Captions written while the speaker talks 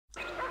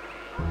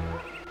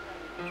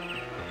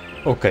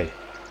Okej.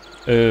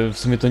 W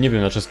sumie to nie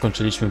wiem, na czym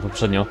skończyliśmy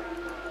poprzednio.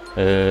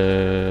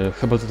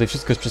 Chyba tutaj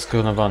wszystko jest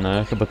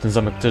przeskonowane. Chyba ten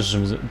zamek też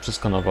żebym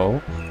przeskonował.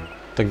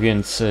 Tak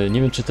więc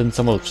nie wiem, czy ten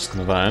samolot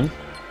przeskonowałem.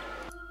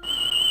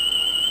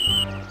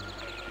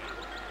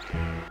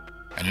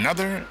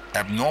 Another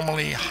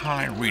abnormally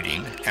high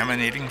reading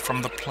emanating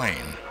from the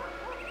plane.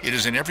 It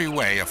is in every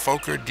way a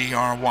Fokker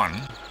DR-1,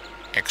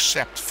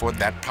 except for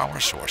that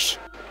power source.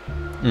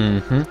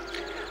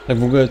 Tak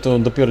w ogóle to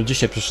dopiero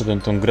dzisiaj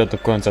przeszedłem tą grę do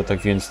końca, tak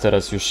więc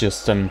teraz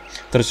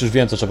już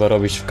wiem, co trzeba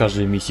robić w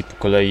każdej misji po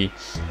kolei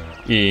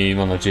i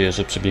mam nadzieję,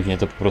 że przebiegnie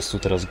to po prostu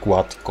teraz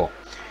gładko.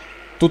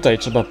 Tutaj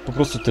trzeba po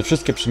prostu te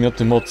wszystkie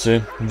przedmioty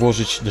mocy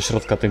włożyć do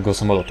środka tego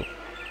samolotu.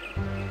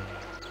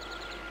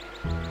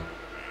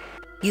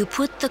 You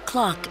put the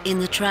clock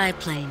in the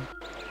triplane.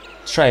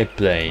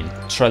 Triplane.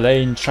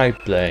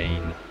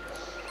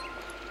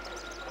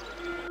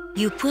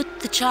 You put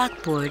the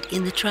chalkboard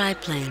in the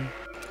triplane.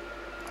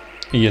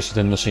 I jeszcze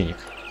ten naszyjnik.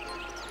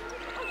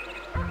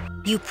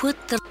 You put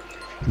the...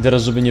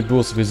 Teraz, żeby nie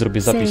było, sobie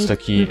zrobię zapis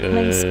taki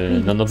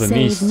na nowe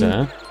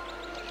miejsce.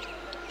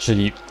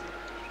 Czyli...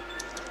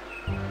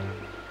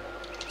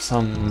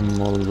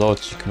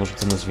 samolocik, może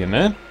to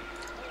nazwiemy.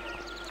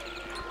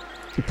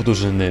 I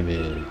podłużymy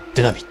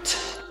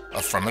dynamit.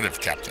 Affirmative,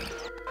 Captain.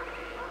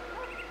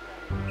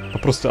 Po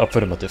prostu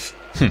afirmatyw.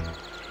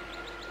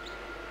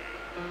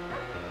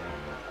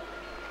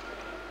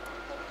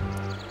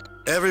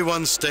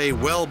 Everyone stay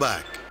well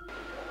back.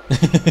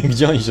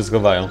 Gdzie oni się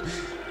schowają?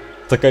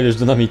 Taka ilość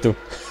dynamitu.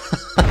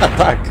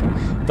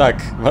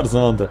 tak, bardzo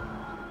mądre.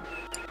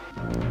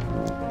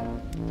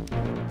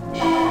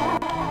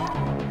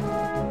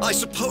 I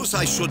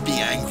suppose I should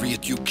be angry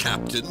at you,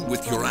 Captain,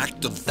 with your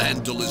act of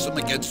vandalism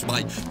against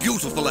my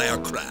beautiful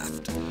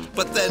aircraft.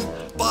 But then,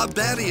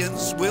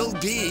 barbarians will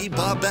be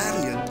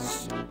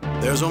barbarians.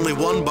 There's only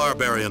one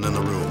barbarian in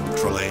the room,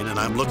 Trelane, and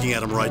I'm looking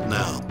at him right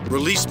now.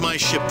 Release my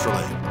ship,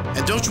 Trelane.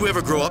 And don't you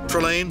ever grow up,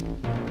 Trelane?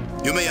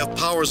 You may have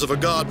powers of a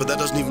god, but that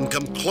doesn't even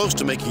come close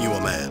to making you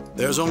a man.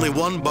 There's only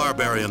one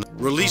barbarian.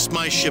 Release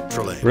my ship,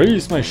 Trelane.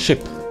 Release my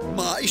ship.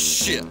 My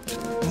ship.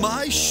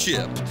 My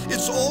ship.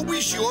 It's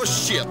always your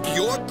ship,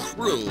 your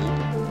crew.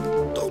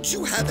 Don't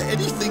you have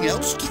anything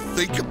else to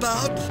think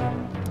about?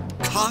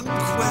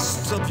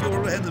 Conquests of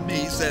your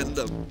enemies and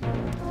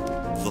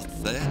the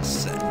fair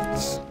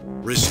sex.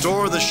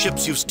 Restore the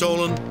ships you've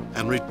stolen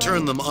and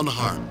return them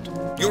unharmed.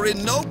 You're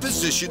in no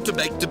position to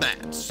make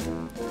demands.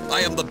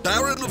 I am the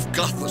Baron of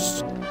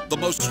Gothos, the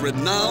most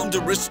renowned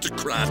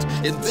aristocrat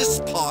in this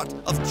part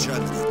of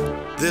Germany.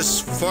 This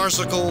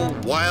farcical,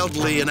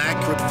 wildly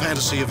inaccurate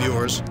fantasy of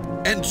yours.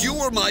 And you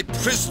are my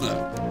prisoner,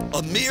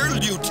 a mere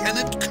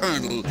Lieutenant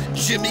Colonel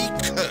Jimmy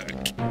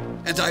Kirk.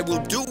 And I will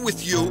do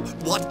with you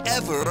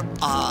whatever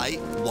I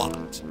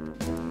want.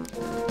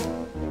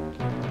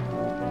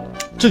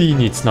 Czyli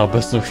nic na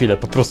obecną chwilę,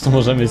 po prostu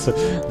możemy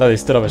dalej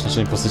sterować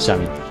naszymi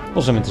postaciami.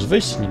 Możemy też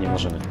wyjść? Nie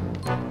możemy.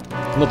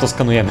 No to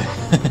skanujemy.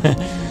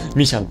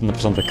 Misia na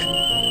początek.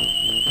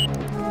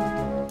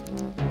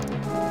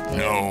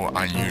 No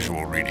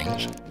unusual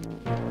readings.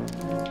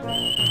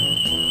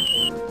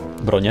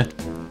 Bronie.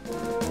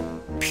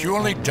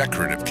 Purely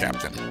decorative,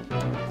 Captain.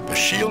 The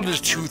shield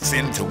is too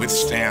thin to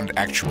withstand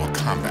actual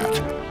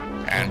combat,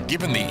 and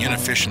given the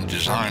inefficient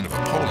design of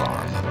a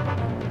polearm,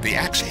 the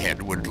axe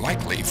head would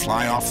likely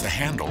fly off the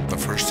handle the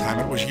first time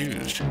it was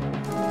used.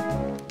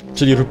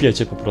 Czyli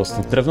rupiecie po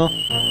prostu. Drewno?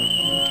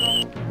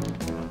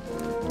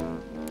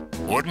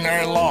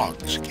 Ordinary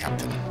logs,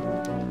 Captain.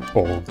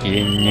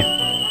 Ogień.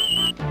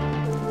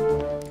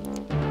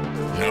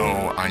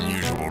 No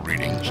unusual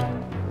readings.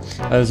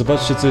 Ale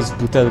zobaczcie, co jest w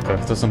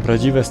butelkach. To są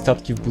prawdziwe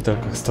statki w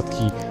butelkach.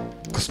 Statki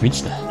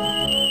kosmiczne.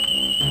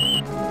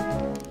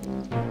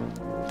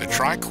 The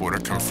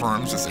tricorder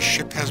confirms that the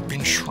ship has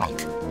been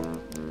shrunk.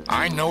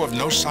 I know of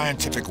no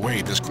scientific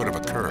way this could have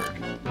occurred,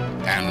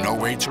 and no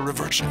way to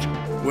reverse it.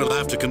 We'll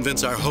have to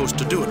convince our host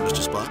to do it,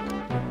 Mr. Spock.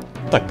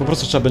 Tak, po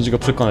prostu trzeba będzie go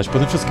przekonać po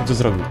tym wszystkim, co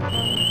zrobił.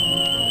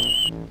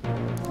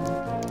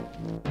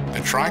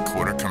 The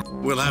tricorder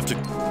We'll have to...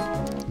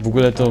 W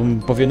ogóle to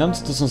powie nam,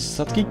 co to są za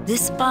statki?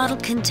 This bottle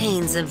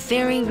contains a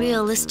very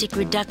realistic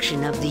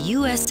reduction of the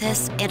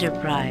USS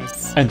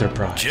Enterprise.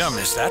 Enterprise. Jim,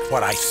 is that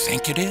what I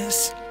think it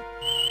is?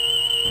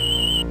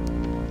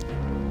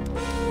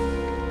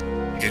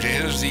 It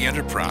is the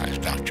Enterprise,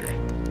 Doctor.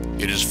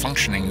 It is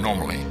functioning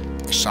normally,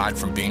 aside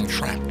from being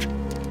trapped.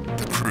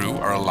 The crew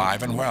are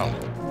alive and well.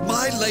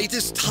 My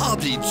latest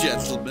hobby,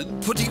 gentlemen,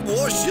 putting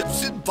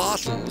warships in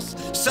bottles,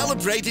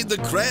 celebrating the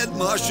grand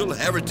martial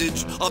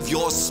heritage of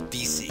your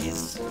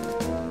species.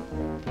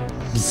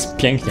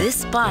 Pięknie.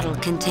 This bottle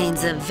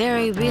contains a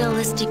very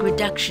realistic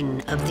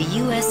reduction of the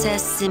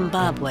USS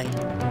Zimbabwe.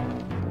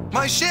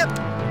 My ship!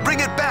 Bring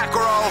it back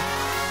or I'll...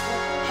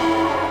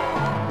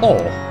 O!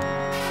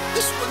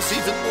 This one's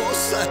even more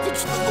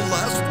savage than the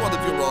last one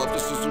of your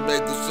officers who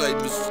made the same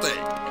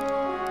mistake.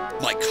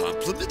 My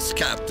compliments,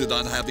 Captain,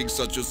 on having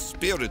such a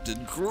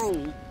spirited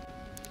crew.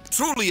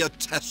 Truly a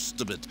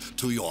testament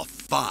to your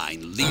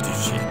fine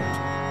leadership.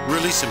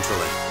 Release him,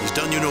 Trelaine. He's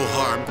done you no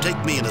harm. Take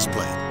me in his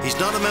place. He's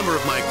not a member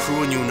of my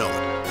crew and you know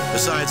it.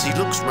 Besides, he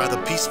looks rather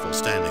peaceful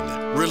standing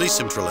there. Release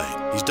him,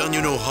 Trelaine. He's done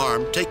you no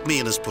harm. Take me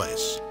in his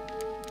place.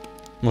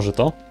 Może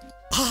to?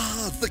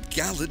 Ah, the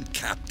gallant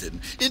captain,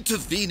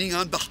 intervening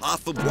on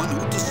behalf of one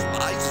who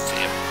despises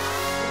him.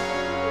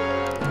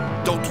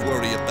 Don't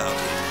worry about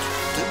him,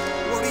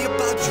 Captain. Worry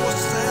about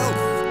yourself.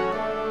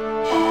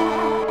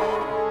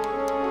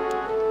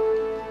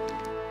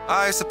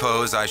 I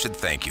suppose I should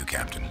thank you,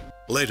 Captain.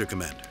 Later,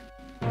 Commander.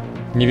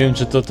 Nie wiem,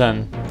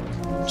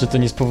 czy to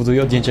nie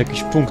spowoduje odjęcia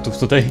jakichś punktów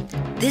tutaj.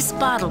 This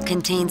bottle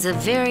contains a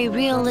very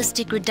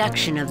realistic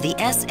reduction of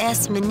the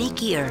SS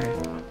Manikier,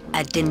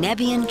 a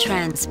Denebian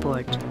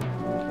transport.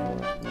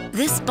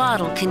 This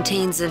bottle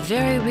contains a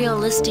very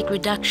realistic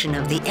reduction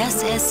of the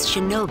SS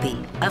Shinobi,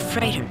 a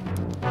freighter.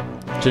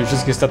 Czyli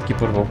wszystkie statki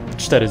porwał.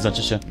 4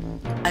 znaczy się.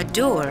 A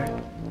door,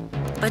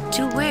 but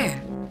to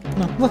where?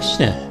 No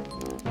właśnie.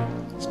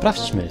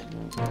 Sprawdźmy.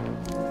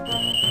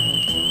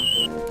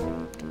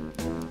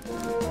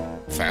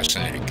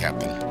 Fascinating,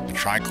 Captain. The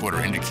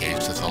tricorder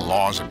indicates that the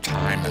laws of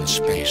time and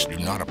space do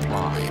not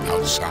apply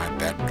outside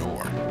that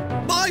door.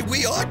 My,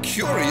 we are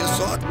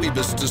curious, aren't we,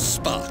 Mr.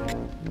 Spock?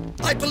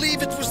 I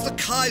believe it was the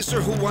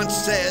Kaiser who once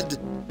said,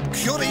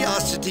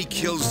 "Curiosity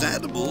kills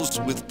animals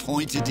with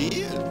pointed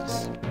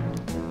ears."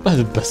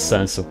 Bez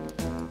sensu.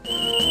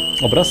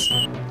 Obraz?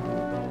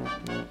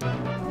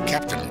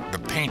 Captain, the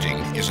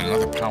painting is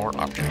another power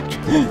object.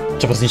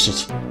 Trzeba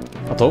zniszczyć.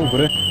 A to u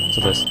góry?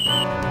 Co to jest?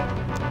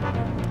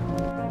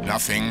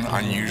 Nothing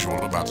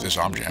unusual about this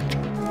object.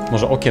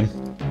 Może okiem?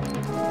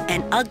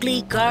 An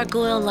ugly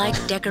gargoyle-like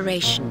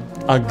decoration.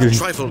 Ugly.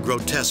 Trifle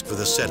grotesque for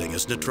the setting,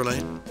 isn't it,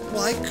 Trelaine?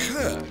 Why,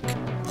 Kirk,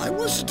 I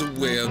wasn't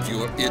aware of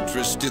your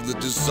interest in the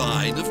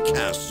design of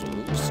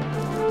castles.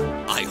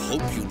 I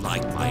hope you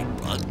like my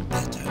rug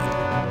better.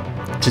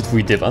 Czy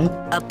twój dywan?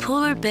 A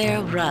polar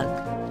bear rug.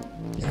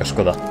 Jaka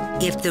szkoda.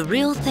 If the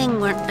real thing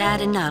weren't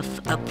bad enough,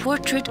 a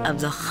portrait of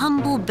the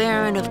humble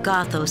Baron of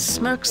Gothos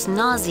smirks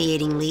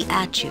nauseatingly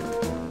at you.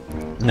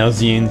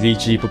 Nauseatingly,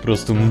 czyli po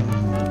prostu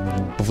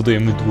powoduje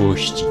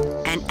mdłości.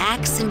 An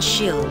axe and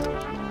shield.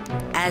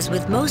 As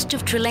with most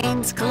of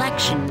Trelane's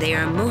collection, they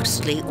are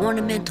mostly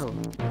ornamental.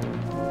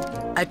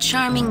 A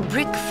charming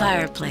brick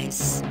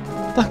fireplace.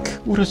 Tak,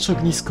 urocze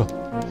ognisko.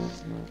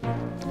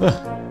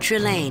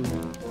 Trelane,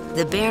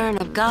 the Baron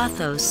of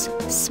Gothos,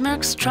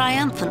 smirks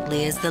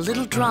triumphantly as the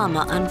little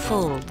drama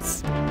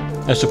unfolds.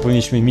 Jeszcze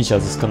powinniśmy misia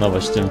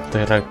zeskanować tym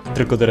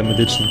trykoderem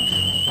medycznym.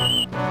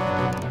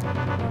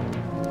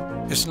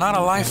 It's not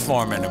a life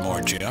form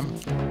anymore, Jim.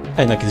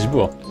 Ej, no kiedyś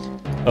było.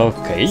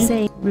 Okej.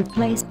 Say,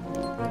 replace.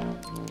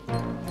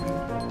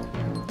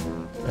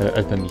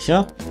 LP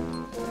misja.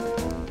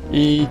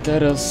 I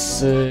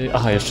teraz...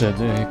 aha, jeszcze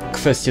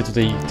kwestie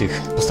tutaj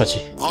tych postaci.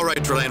 All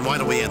right, Trelaine, why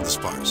don't we end this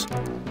farce?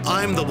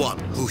 I'm the one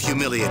who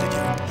humiliated you.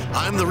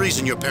 I'm the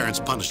reason your parents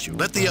punished you.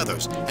 Let the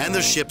others and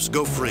their ships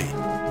go free.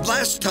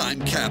 Last time,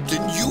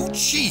 Captain, you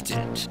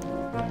cheated.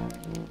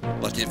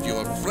 But if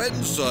your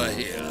friends are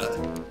here,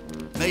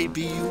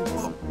 maybe you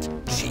won't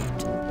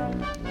cheat.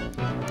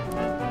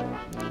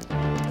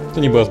 To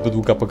nie była zbyt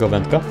długa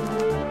pogawędka.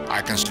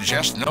 I can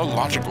suggest no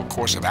logical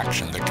course of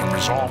action that can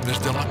resolve this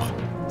dilemma.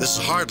 This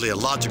is hardly a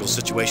logical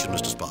situation,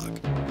 Mr. Spock.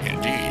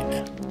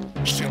 Indeed.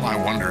 Still, I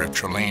wonder if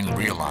Trelane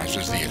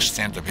realizes the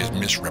extent of his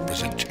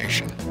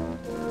misrepresentation.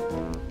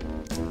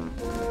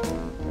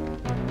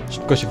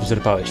 Szybko się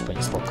wyzerpałeś,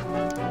 panie Spock.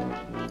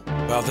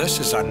 Well, this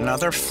is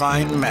another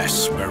fine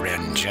mess we're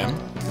in, Jim.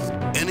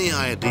 Any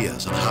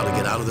ideas on how to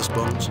get out of this,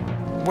 Bones?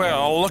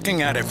 Well,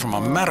 looking at it from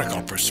a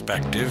medical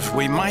perspective,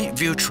 we might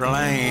view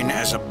Trelane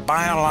as a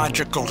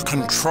biological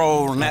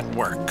control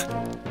network.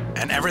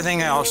 And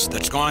everything else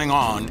that's going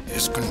on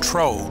is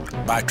controlled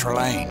by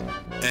Trelane.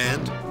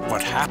 And?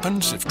 What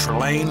happens if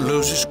Trelane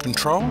loses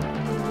control?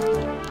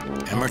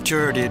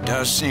 Immaturity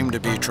does seem to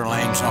be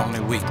Trelane's only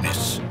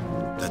weakness.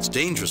 That's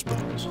dangerous,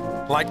 Bones.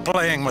 Like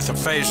playing with a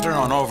phaser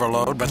on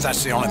overload, but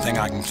that's the only thing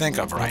I can think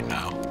of right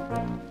now.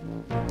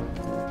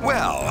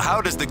 Well,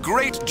 how does the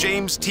great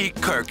James T.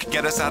 Kirk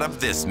get us out of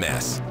this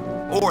mess?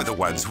 Or the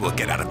ones who will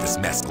get out of this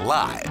mess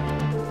alive?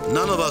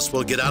 None of us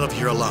will get out of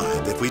here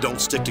alive if we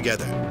don't stick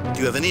together. Do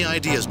you have any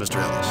ideas,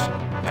 Mr. Ellis?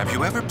 Have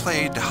you ever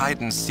played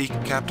hide and seek,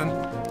 Captain?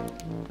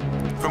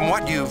 From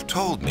what you've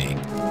told me,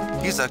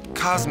 he's a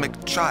cosmic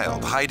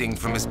child hiding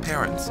from his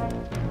parents.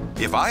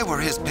 If I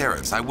were his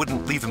parents, I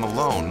wouldn't leave him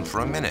alone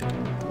for a minute.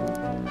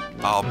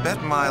 I'll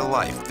bet my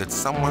life that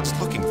someone's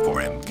looking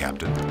for him,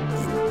 Captain.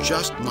 You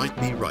just might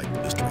be right,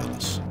 Mr.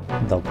 Ellis.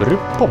 Dobry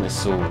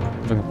pomysł.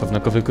 Pewno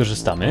go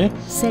wykorzystamy.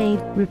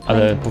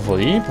 Ale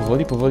powoli.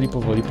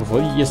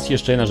 Jest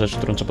jeszcze jedna rzecz,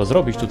 którą trzeba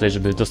zrobić tutaj,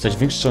 żeby dostać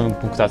większą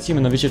punktację.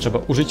 Mianowicie trzeba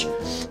użyć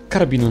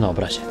karabinu na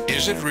obrazie.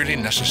 Is it really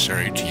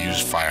necessary to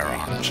use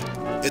firearms?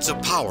 It's a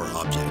power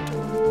object.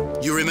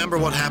 You remember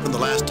what happened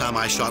the last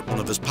time I shot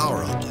one of his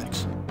power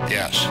objects?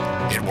 Yes,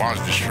 it was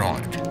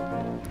destroyed.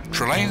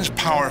 Trelane's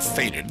power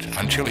faded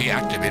until he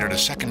activated a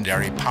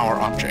secondary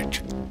power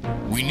object.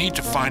 We need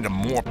to find a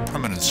more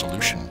permanent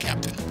solution,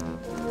 Captain.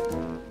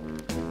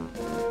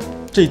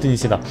 czyli to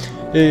nic nie da.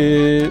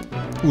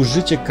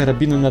 Użycie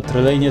karabinu na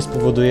Trelanie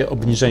spowoduje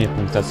obniżenie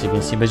punktacji,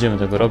 więc nie będziemy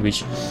tego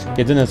robić.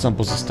 Jedyne co nam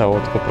pozostało,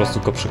 to po prostu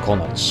go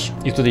przekonać.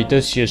 I tutaj to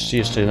jest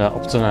jeszcze jedna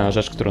opcjonalna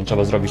rzecz, którą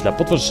trzeba zrobić dla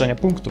podwyższenia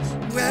punktów.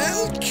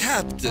 Well,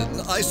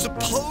 Captain, I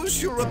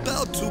suppose you're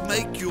about to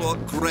make your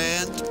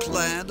grand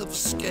plan of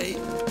escape.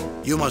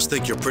 You must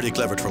think you're pretty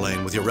clever,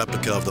 Trelane, with your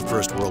replica of the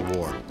First World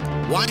War.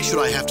 Why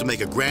should I have to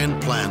make a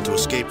grand plan to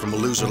escape from a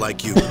loser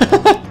like you?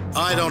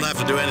 I don't have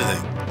to do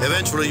anything.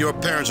 Eventually, your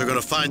parents are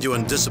going to find you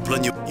and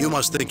discipline you. You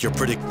must think you're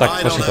pretty...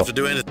 I don't have to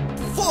do anything.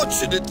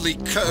 Fortunately,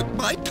 Kirk,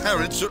 my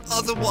parents are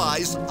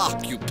otherwise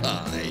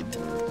occupied.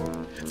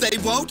 They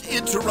won't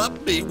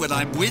interrupt me when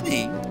I'm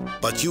winning.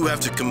 But you have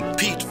to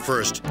compete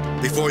first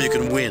before you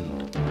can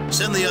win.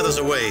 Send the others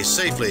away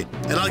safely,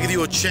 and I'll give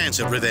you a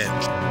chance at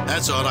revenge.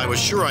 That's odd. I was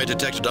sure I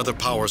detected other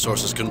power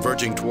sources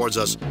converging towards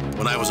us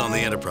when I was on the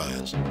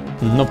Enterprise.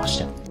 No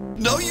właśnie.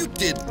 No, you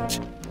didn't.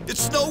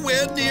 It's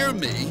nowhere near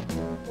me.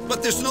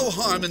 But there's no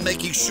harm in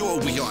making sure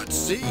we aren't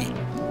seen.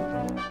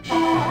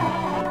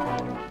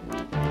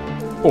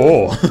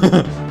 O!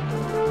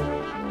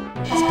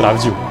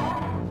 Sprawdził.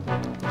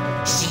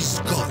 She's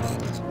gone.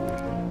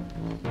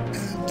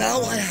 And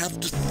now I have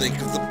to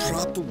think of the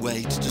proper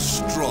way to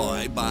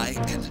destroy my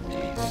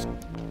enemies.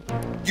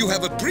 You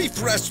have a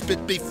brief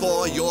respite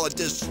before your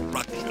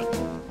destruction.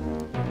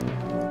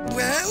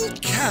 Well,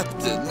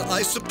 Captain,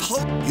 I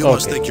suppose... You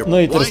must think you're... No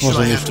i Why teraz should I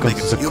możemy have w to make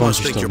końcu it? You must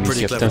zakończyć think tą you're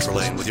pretty misję w clever, ten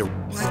Trelane, sposób. with your...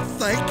 Why,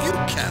 thank you,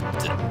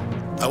 Captain.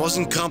 I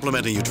wasn't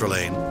complimenting you,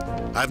 Trelane.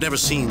 I've never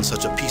seen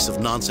such a piece of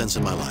nonsense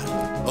in my life.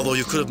 Although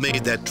you could have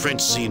made that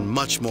trench scene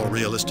much more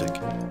realistic.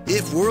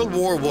 If World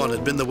War I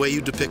had been the way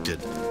you depicted,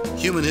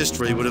 human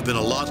history would have been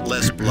a lot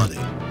less bloody.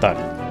 Tak.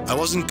 I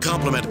wasn't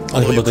complimenting, Ale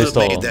although you chyba to could jest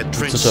have made to, that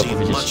trench co trzeba scene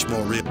powiedzieć. much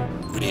more real.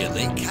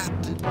 Really,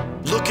 Captain?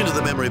 Look into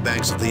the memory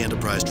banks of the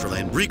Enterprise,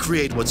 Trelane.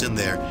 Recreate what's in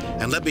there,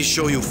 and let me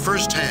show you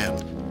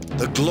firsthand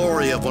the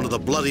glory of one of the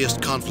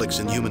bloodiest conflicts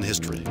in human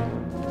history.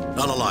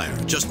 Not a liar,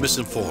 just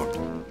misinformed.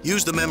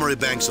 Use the memory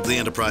banks of the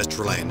Enterprise,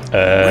 Trelane.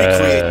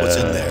 Recreate what's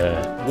in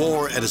there.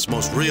 War at its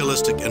most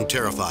realistic and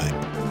terrifying.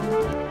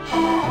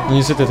 No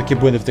niestety takie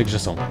błędy w tej grze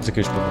są, z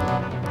jakiegoś powodu.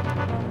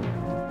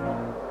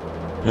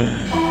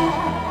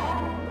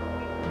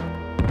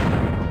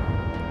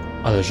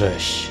 Ale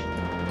żeś.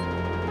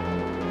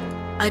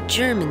 A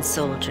German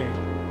soldier.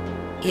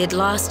 He had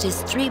lost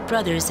his 3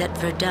 brothers at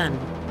Verdun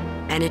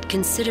and had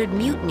considered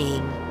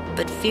mutinying,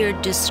 but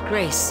feared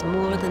disgrace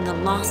more than the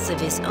loss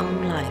of his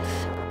own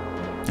life.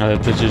 Ale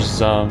przecież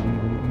za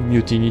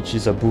mutiny czy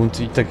za bunt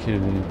i tak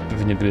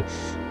pewnie by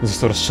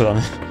został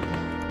rozstrzelany.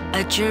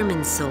 A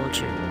German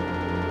soldier.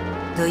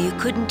 Though you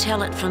couldn't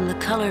tell it from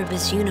the color of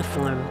his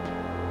uniform,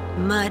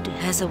 mud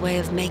has a way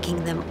of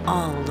making them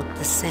all look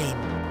the same.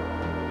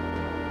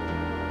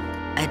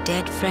 A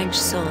dead French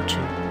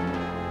soldier.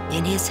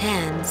 In his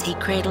hands, he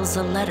cradles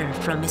a letter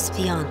from his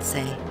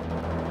fiancée.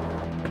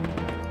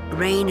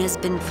 Rain has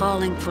been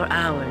falling for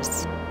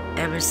hours,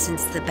 ever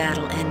since the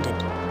battle ended.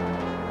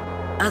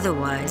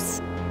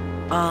 Otherwise,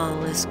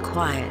 all is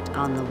quiet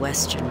on the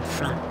Western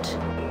Front.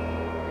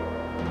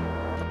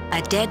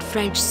 A dead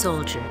French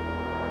soldier.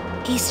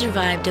 He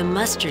survived a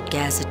mustard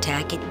gas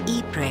attack at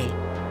Ypres,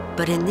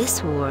 but in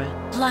this war,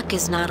 luck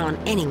is not on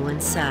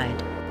anyone's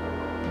side.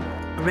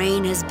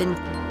 Rain has been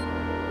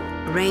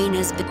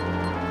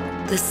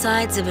the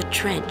sides of a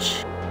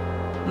trench,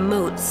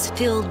 moats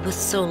filled with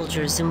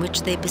soldiers in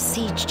which they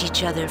besieged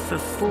each other for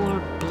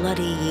 4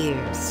 bloody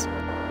years.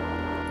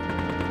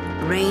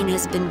 Rain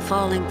has been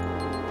falling.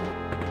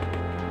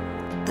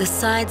 The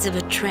sides of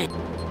a trench.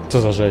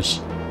 Co za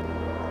rzeź.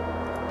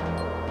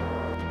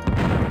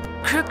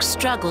 Kirk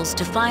struggles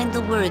to find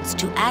the words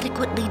to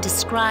adequately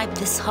describe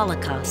this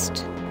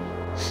Holocaust.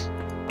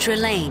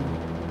 Trelane,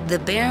 the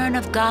Baron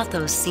of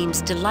Gothos,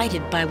 seems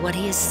delighted by what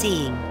he is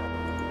seeing.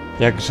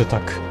 Jakże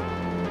tak.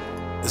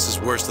 This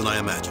is worse than I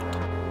imagined.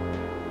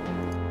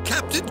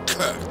 Captain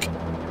Kirk,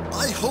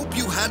 I hope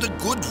you had a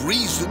good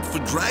reason for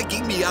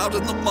dragging me out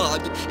in the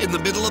mud in the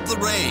middle of the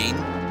rain.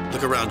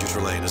 Look around you,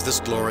 Trelane. Is this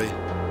glory?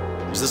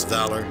 Is this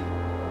valor?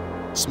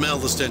 Smell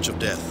the stench of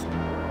death.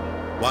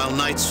 While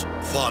knights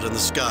fought in the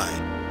sky,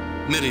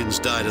 millions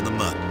died in the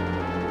mud,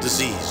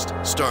 diseased,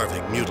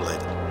 starving,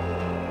 mutilated.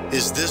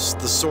 Is this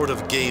the sort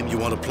of game you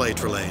want to play,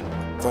 Trelane?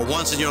 For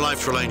once in your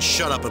life, Trelane,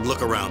 shut up and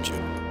look around you.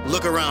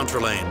 Look around,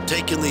 Trelane.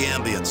 Take in the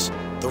ambience,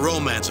 the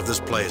romance of this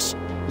place.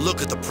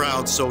 Look at the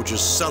proud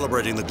soldiers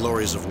celebrating the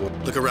glories of war.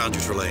 Look around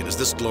you, Trelane. Is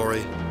this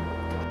glory?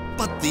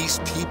 But these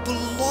people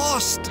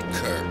lost,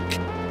 Kirk.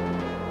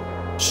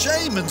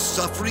 Shame and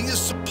suffering is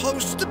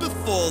supposed to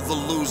befall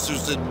the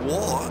losers in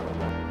war.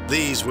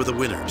 These were the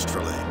winners,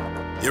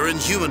 Trelane. You're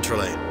inhuman,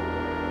 Trelane.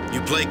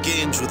 You play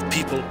games with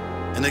people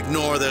and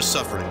ignore their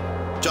suffering,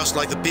 just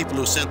like the people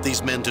who sent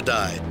these men to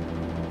die.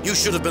 You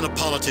should have been a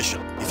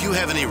politician. If you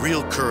have any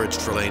real courage,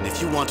 Trelane,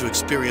 if you want to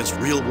experience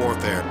real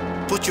warfare,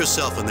 put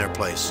yourself in their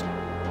place.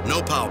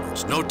 No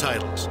powers, no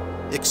titles.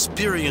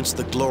 Experience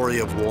the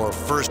glory of war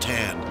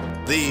firsthand.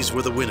 These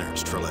were the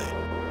winners, Trelane.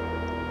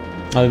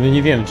 Ale my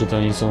nie wiemy, czy to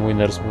oni są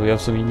winners, bo ja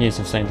w sumie nie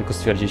jestem w stanie tego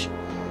stwierdzić.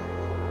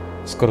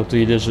 skoro tu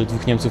leży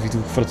 2 Niemców i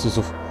 2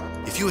 Francuzów.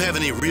 If you have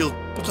any real...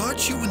 But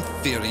aren't you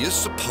inferiors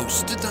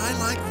supposed to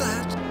die like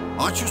that?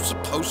 Aren't you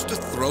supposed to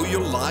throw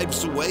your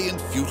lives away in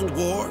futile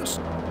wars?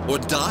 Or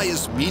die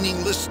as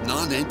meaningless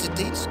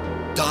non-entities?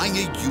 Dying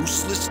a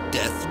useless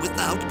death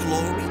without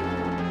glory?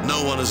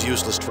 No one is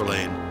useless,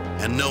 Trelane,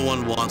 and no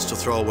one wants to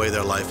throw away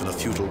their life in a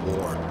futile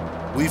war.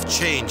 We've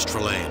changed,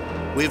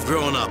 Trelane. We've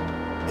grown up.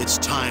 It's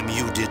time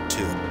you did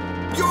too.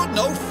 You're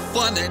no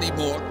fun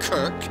anymore,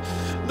 Kirk.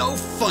 No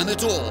fun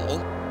at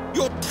all.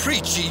 You're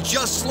preachy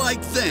just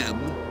like them.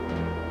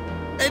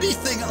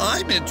 Anything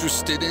I'm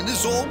interested in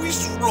is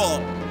always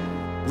wrong.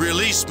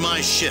 Release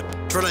my ship.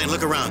 Trelane,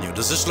 look around you.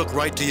 Does this look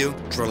right to you?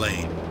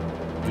 Trelane,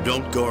 you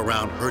don't go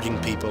around hurting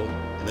people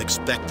and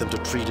expect them to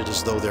treat it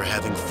as though they're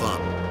having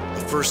fun.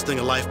 The first thing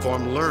a life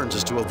form learns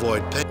is to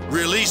avoid pain.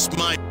 Release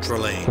my...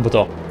 Trelane. Chyba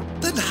to.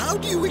 Then how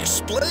do you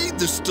explain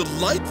this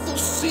delightful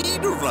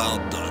scene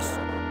around us?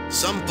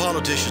 Some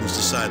politicians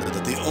decided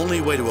that the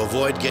only way to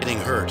avoid getting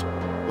hurt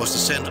was to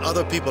send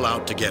other people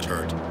out to get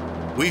hurt.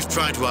 We've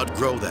tried to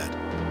outgrow that.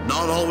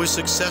 Not always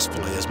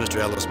successfully, as Mr.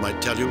 Ellis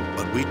might tell you,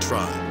 but we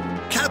try.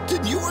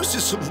 Captain, yours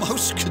is a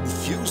most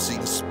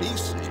confusing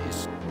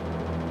species.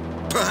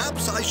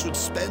 Perhaps I should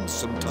spend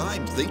some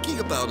time thinking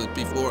about it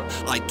before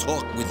I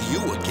talk with you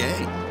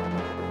again.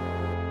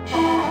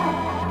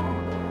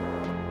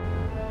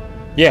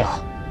 Yeah.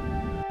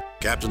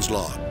 Captain's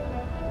log.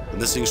 The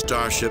missing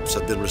starships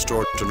have been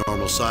restored to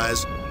normal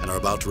size and are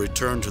about to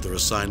return to their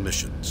assigned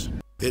missions.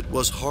 It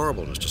was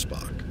horrible, Mr.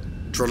 Spock.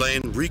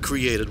 Trelane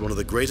recreated one of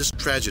the greatest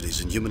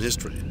tragedies in human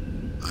history.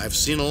 I've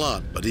seen a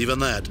lot, but even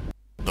that...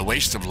 The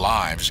waste of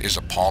lives is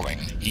appalling,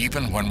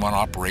 even when one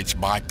operates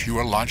by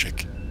pure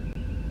logic.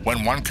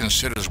 When one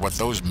considers what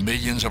those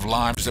millions of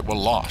lives that were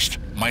lost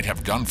might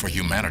have done for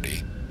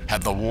humanity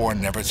had the war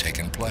never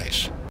taken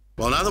place.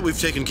 Well, now that we've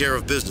taken care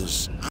of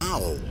business...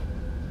 Ow!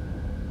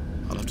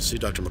 I'll have to see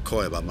Dr.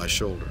 McCoy about my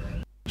shoulder.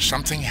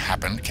 Something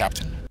happened,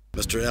 Captain?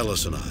 Mr.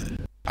 Ellis and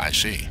I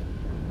see.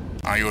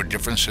 Are your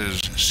differences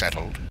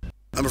settled?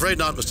 I'm afraid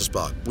not, Mr.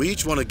 Spock. We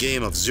each won a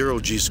game of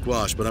zero-G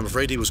squash, but I'm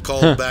afraid he was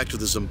called back to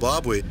the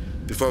Zimbabwe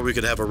before we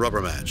could have a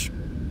rubber match.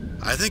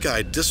 I think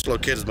I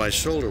dislocated my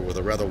shoulder with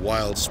a rather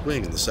wild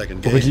swing in the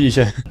second game. Powiedzieli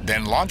się.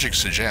 Then logic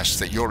suggests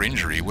that your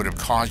injury would have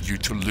caused you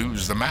to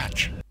lose the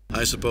match.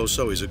 I suppose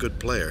so. He's a good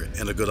player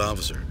and a good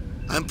officer.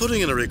 I'm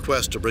putting in a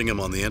request to bring him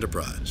on the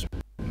Enterprise.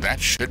 That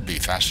should be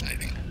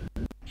fascinating.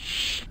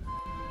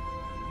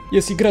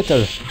 Jest I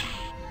Gretel.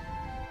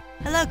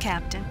 Hello,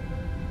 Captain.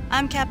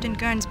 I'm Captain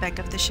Gernsbeck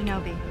of the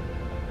Shinobi.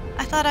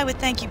 I thought I would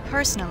thank you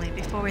personally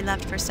before we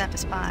left for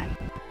Cephas 5.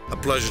 A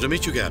pleasure to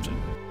meet you, Captain.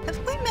 Have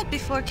we met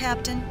before,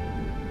 Captain?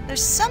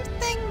 There's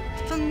something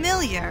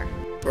familiar.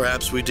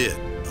 Perhaps we did,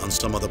 on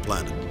some other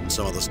planet, in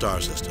some other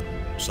star system,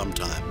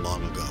 sometime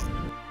long ago.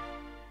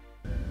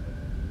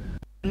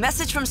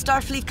 Message from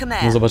Starfleet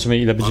Command. No zobaczymy,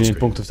 ile będziemy mieli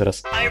punktów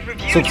teraz. I have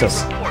reviewed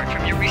Sukces. your report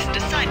from your recent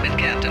assignment,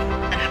 Captain,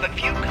 and have a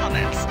few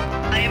comments.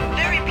 I am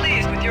very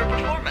pleased with your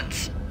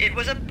performance. It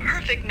was a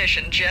perfect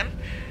mission, Jim.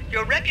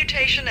 Your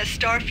reputation as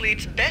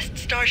Starfleet's best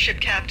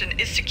starship captain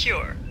is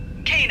secure.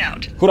 Kane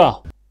out. Hurra!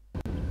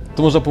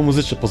 To można po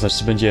muzyce poznać,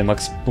 czy będzie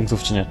max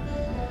punktów, czy nie.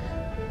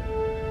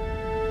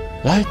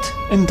 Light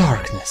and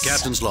Darkness.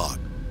 Captain's log.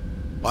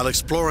 While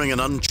exploring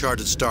an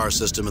uncharted star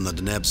system in the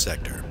Deneb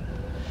sector,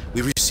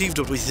 we received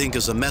what we think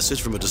is a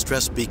message from a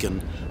distress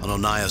beacon on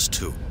Onias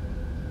 2.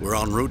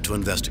 We're en route to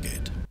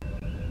investigate.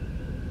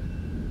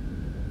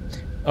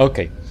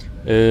 Okej.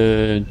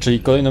 Czyli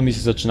kolejną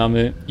misję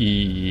zaczynamy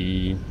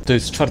i to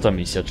jest 4.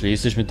 misja, czyli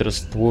jesteśmy teraz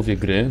w połowie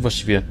gry,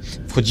 właściwie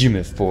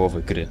wchodzimy w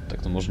połowę gry,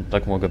 tak, to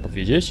tak mogę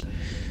powiedzieć.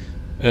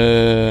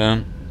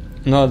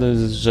 No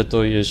ale że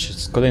to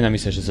jest kolejna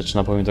misja się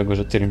zaczyna, pomimo tego,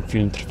 że ten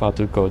film trwa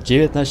tylko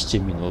 19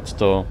 minut,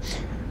 to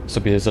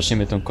sobie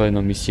zaczniemy tę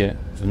kolejną misję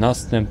w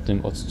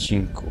następnym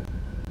odcinku.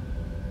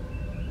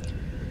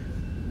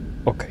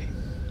 Okej.